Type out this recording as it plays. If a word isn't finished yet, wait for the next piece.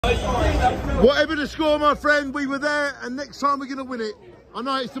Whatever the score, my friend, we were there, and next time we're going to win it. I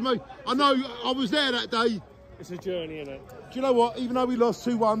know it's the most. I know I was there that day. It's a journey, isn't it? Do you know what? Even though we lost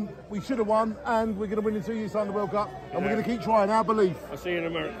 2-1, we should have won, and we're going to win in 2 years' time the World Cup, and we're going to keep trying. Our belief. I'll see you in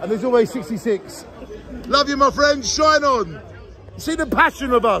America. And there's always 66. Love you, my friend. Shine on. See the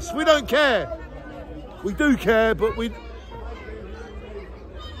passion of us. We don't care. We do care, but we.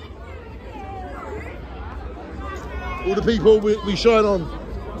 All the people we shine on.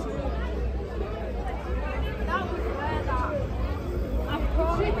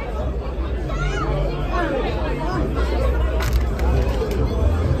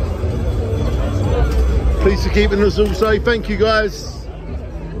 Pleased for keeping us all safe. Thank you, guys.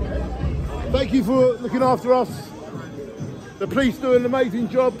 Thank you for looking after us. The police do an amazing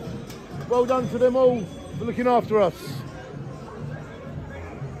job. Well done to them all for looking after us.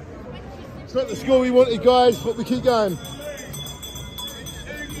 It's not the score we wanted, guys, but we keep going.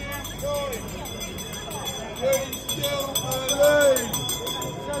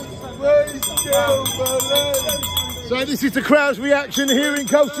 So this is the crowd's reaction here in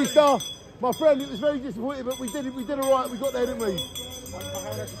Colchester. My friend, it was very disappointing, but we did all right. We got there, didn't we?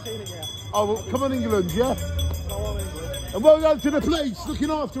 Oh, well, come on, England, yeah? And well done to the police looking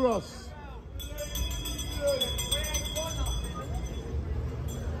after us.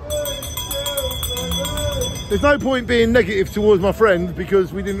 There's no point being negative towards my friend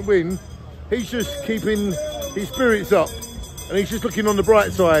because we didn't win. He's just keeping his spirits up and he's just looking on the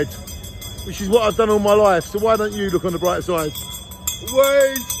bright side, which is what I've done all my life. So why don't you look on the bright side?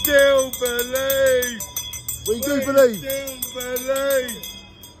 We still believe. We do believe. Still believe.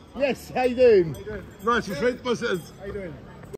 Yes, how you doing? How you doing? Nice, my friend. What's it? How you doing?